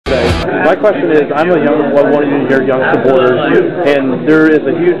My question is, I'm one of your young supporters, and there was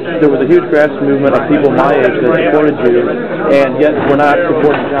a huge grassroots movement of people my age that supported you, and yet we're not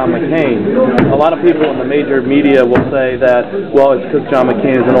supporting John McCain. A lot of people in the major media will say that, well, it's because John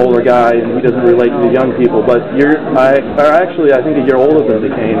McCain is an older guy and he doesn't relate to the young people. But I think a year older than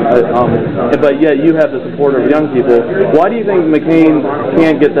McCain, but yet you have the support of young people. Why do you think McCain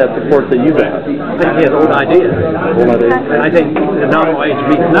can't get that support that you've had? I think he has old ideas. I think the nominal age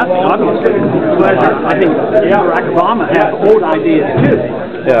means nothing, obviously. I think Barack Obama has old ideas too.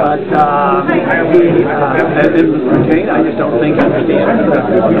 Yeah. But and McCain, I just don't think understands.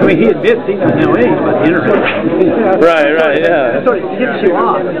 I mean, he admits he's no age, but interesting. Right, yeah. That sort of tips you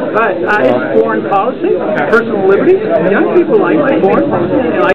off. But it's foreign policy, personal liberties. Young people like foreign policy.